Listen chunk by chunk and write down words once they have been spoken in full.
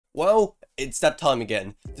Well, it's that time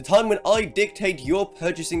again. The time when I dictate your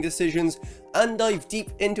purchasing decisions and dive deep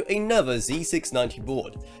into another Z690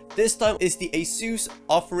 board. This time is the ASUS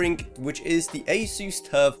offering, which is the ASUS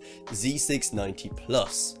TUF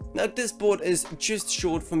Z690-Plus. Now this board is just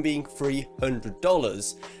short from being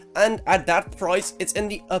 $300. And at that price, it's in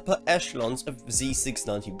the upper echelons of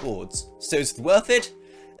Z690 boards. So is it worth it?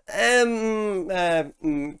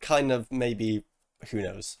 Kind of, maybe, who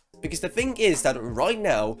knows. Because the thing is that right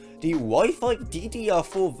now, the Wi-Fi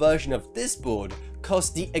DDR4 version of this board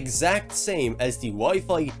costs the exact same as the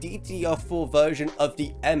Wi-Fi DDR4 version of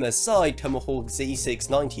the MSI Tomahawk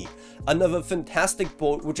Z690. Another fantastic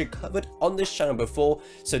board which I covered on this channel before,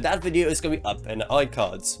 so that video is going to be up in the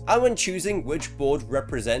iCards. And when choosing which board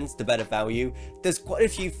represents the better value, there's quite a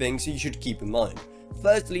few things you should keep in mind.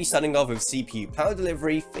 Firstly, starting off with CPU power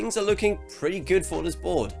delivery, things are looking pretty good for this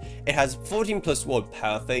board. It has 14+ watt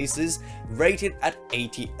power phases, rated at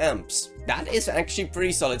 80 amps. That is actually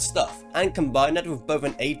pretty solid stuff, and combine that with both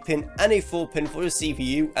an 8-pin and a 4-pin for the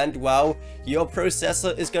CPU, and wow, your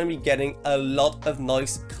processor is going to be getting a lot of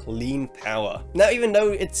nice clean power. Now, even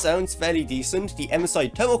though it sounds fairly decent, the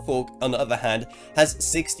MSI Tomahawk, on the other hand, has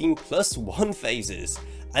 16+1 phases.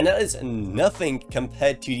 And that is nothing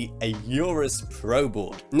compared to the ASUS Pro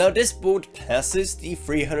board. Now this board passes the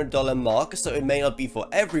 $300 mark, so it may not be for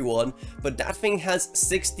everyone, but that thing has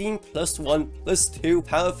 16+1+2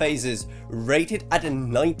 power phases, rated at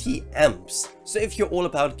 90 amps. So if you're all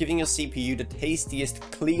about giving your CPU the tastiest,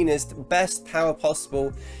 cleanest, best power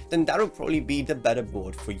possible, then that will probably be the better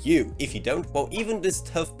board for you. If you don't, well, even this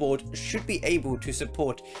TUF board should be able to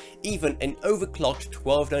support even an overclocked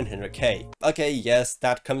 12900K. Okay, yes,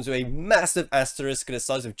 that comes with a massive asterisk the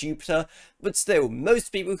size of Jupiter, but still,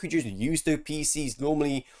 most people who just use their PCs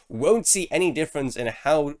normally won't see any difference in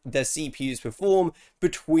how their CPUs perform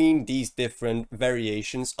between these different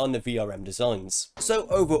variations on the VRM designs. So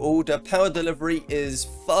overall, the power delivery is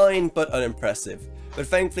fine but unimpressive, but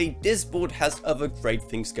thankfully this board has other great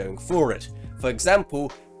things going for it. For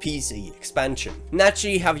example, PCIe expansion.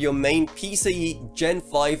 Naturally, you have your main PCIe Gen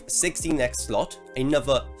 5 16x slot,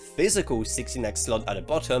 another physical 16x slot at the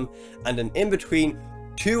bottom, and an in-between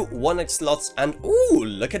 2 1x slots, and ooh,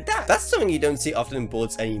 look at that! That's something you don't see often in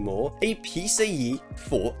boards anymore, a PCIe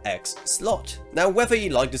 4x slot. Now, whether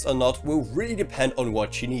you like this or not will really depend on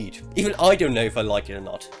what you need. Even I don't know if I like it or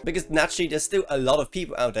not, because naturally there's still a lot of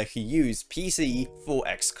people out there who use PCIe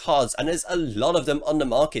 4x cards, and there's a lot of them on the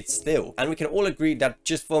market still. And we can all agree that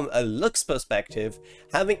just from a looks perspective,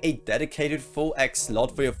 having a dedicated 4x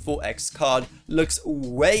slot for your 4x card looks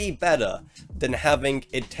way better than having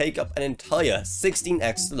it take up an entire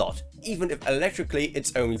 16x slot, even if electrically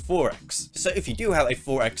it's only 4x. So if you do have a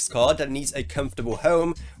 4x card that needs a comfortable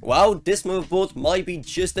home, well, this motherboard might be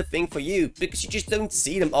just the thing for you, because you just don't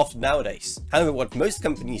see them often nowadays. However, what most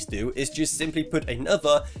companies do is just simply put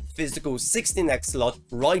another physical 16x slot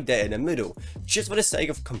right there in the middle, just for the sake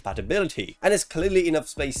of compatibility. And there's clearly enough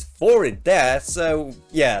space for it there, so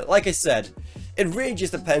yeah, like I said, it really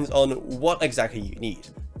just depends on what exactly you need.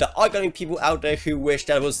 There are going to be people out there who wish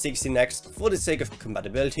that it was 16x for the sake of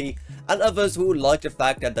compatibility, and others who like the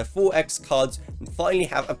fact that the 4x cards finally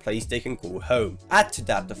have a place they can call home. Add to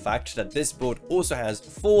that the fact that this board also has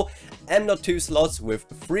 4 M.2 slots, with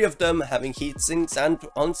 3 of them having heatsinks, and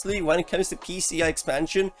honestly, when it comes to PCI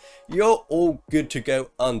expansion, you're all good to go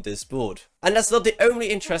on this board. And that's not the only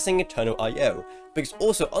interesting internal I/O, because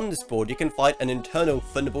also on this board you can find an internal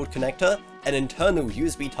Thunderbolt connector, an internal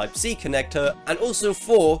USB Type-C connector, and also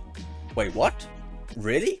 4... Wait, what?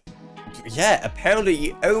 Really? Yeah, apparently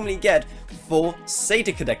you only get 4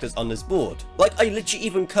 SATA connectors on this board. Like, I literally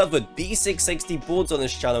even covered B660 boards on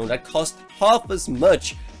this channel that cost half as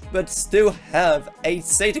much, but still have 8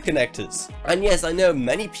 SATA connectors. And yes, I know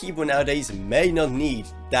many people nowadays may not need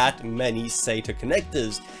that many SATA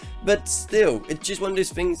connectors, but still, it's just one of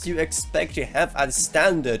those things you expect to have as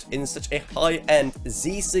standard in such a high-end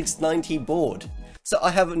Z690 board. So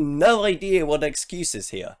I have no idea what the excuse is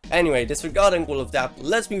here. Anyway, disregarding all of that,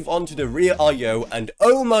 let's move on to the rear I/O, and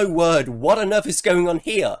oh my word, what on earth is going on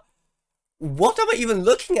here? What am I even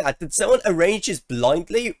looking at? Did someone arrange this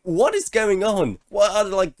blindly? What is going on? Why are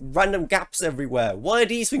there like random gaps everywhere? Why are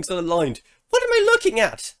these things not aligned? What am I looking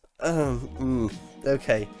at?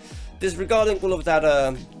 Okay. Disregarding all of that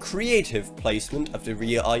creative placement of the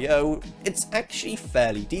rear I/O, it's actually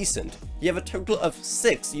fairly decent. You have a total of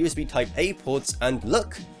 6 USB Type-A ports, and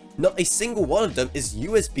look, not a single one of them is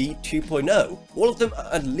USB 2.0. All of them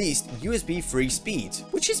are at least USB 3 speeds,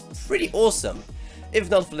 which is pretty awesome. if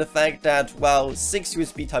not for the fact that, well, 6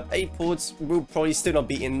 USB Type-A ports will probably still not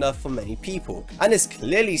be enough for many people. And there's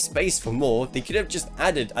clearly space for more. They could have just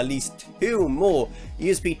added at least 2 more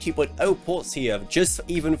USB 2.0 ports here, just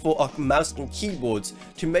even for our mouse and keyboards,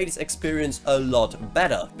 to make this experience a lot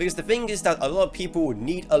better. Because the thing is that a lot of people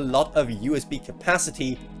need a lot of USB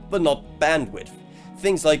capacity, but not bandwidth.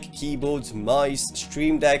 Things like keyboards, mice,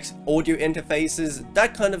 stream decks, audio interfaces,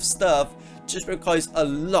 that kind of stuff just requires a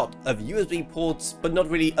lot of USB ports, but not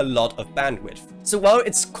really a lot of bandwidth. So while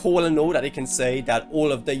it's cool and all that they can say that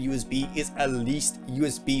all of the USB is at least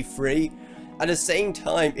USB free, at the same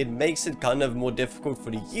time it makes it kind of more difficult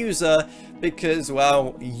for the user because,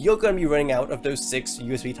 well, you're going to be running out of those 6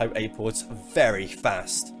 USB Type-A ports very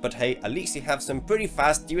fast. But hey, at least you have some pretty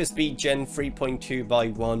fast USB Gen 3.2 by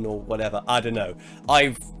 1 or whatever, I don't know.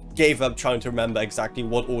 I've gave up trying to remember exactly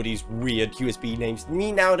what all these weird USB names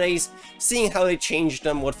mean nowadays, seeing how they changed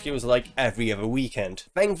them what feels like every other weekend.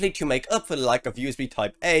 Thankfully, to make up for the lack of USB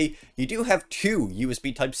Type-A, you do have 2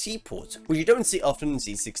 USB Type-C ports, which you don't see often in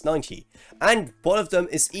Z690. And one of them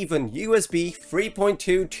is even USB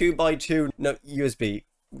 3.2 2x2. No, USB.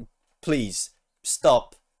 Please,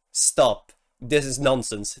 stop. This is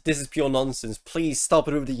nonsense. This is pure nonsense. Please stop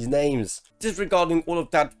it with these names. Disregarding all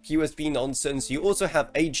of that USB nonsense, you also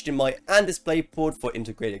have HDMI and DisplayPort for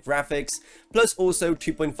integrated graphics, plus also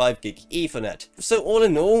 2.5 gig Ethernet. So all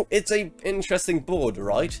in all, it's an interesting board,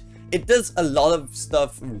 right? It does a lot of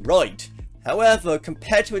stuff right. However,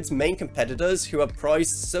 compared to its main competitors who are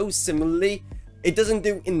priced so similarly, it doesn't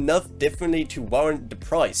do enough differently to warrant the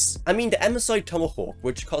price. I mean, the MSI Tomahawk,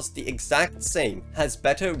 which costs the exact same, has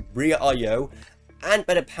better rear I/O and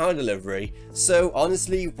better power delivery, so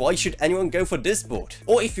honestly, why should anyone go for this board?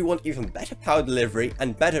 Or if you want even better power delivery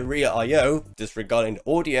and better rear I/O, disregarding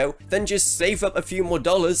the audio, then just save up a few more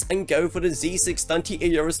dollars and go for the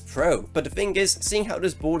Z690 Pro. But the thing is, seeing how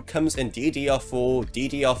this board comes in DDR4,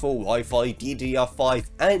 DDR4 Wi-Fi, DDR5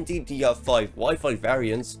 and DDR5 Wi-Fi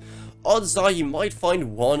variants, odds are you might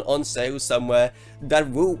find one on sale somewhere that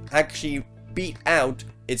will actually beat out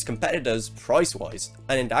its competitors price-wise,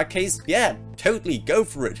 and in that case, yeah, totally go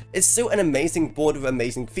for it. It's still an amazing board with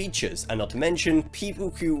amazing features, and not to mention, people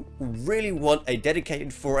who really want a dedicated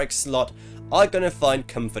 4X slot are gonna find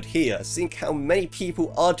comfort here, seeing how many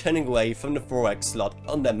people are turning away from the 4X slot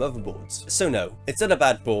on their motherboards. So no, it's not a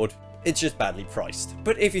bad board, it's just badly priced.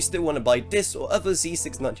 But if you still want to buy this or other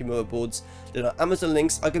Z690 motherboards, then our Amazon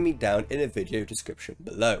links are going to be down in the video description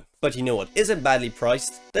below. But you know what isn't badly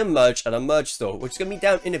priced? The merch at our merch store, which is going to be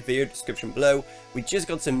down in the video description below. We just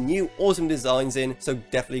got some new awesome designs in, so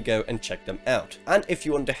definitely go and check them out. And if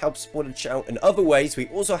you want to help support the channel in other ways, we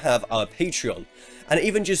also have our Patreon. And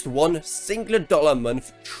even just $1 singular a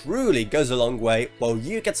month truly goes a long way, while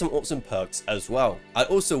you get some awesome perks as well. I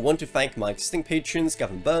also want to thank my existing patrons,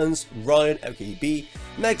 Gavin Burns, Ryan, LKB,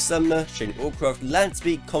 Meg Sumner, Shane Allcroft,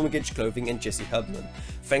 Landspeak, Comagage Clothing and Jesse Hubman.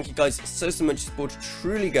 Thank you guys so much, support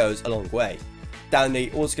truly goes a long way. Down there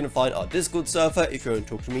you're also going to find our Discord server if you want to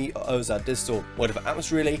talk to me or us at Discord, whatever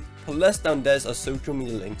apps really, plus down there's our social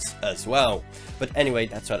media links as well. But anyway,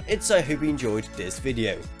 that's what it is. I hope you enjoyed this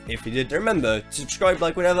video. If you did, remember to subscribe,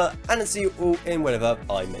 like, whatever, and I'll see you all in whatever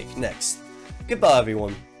I make next. Goodbye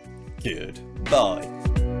everyone. Goodbye.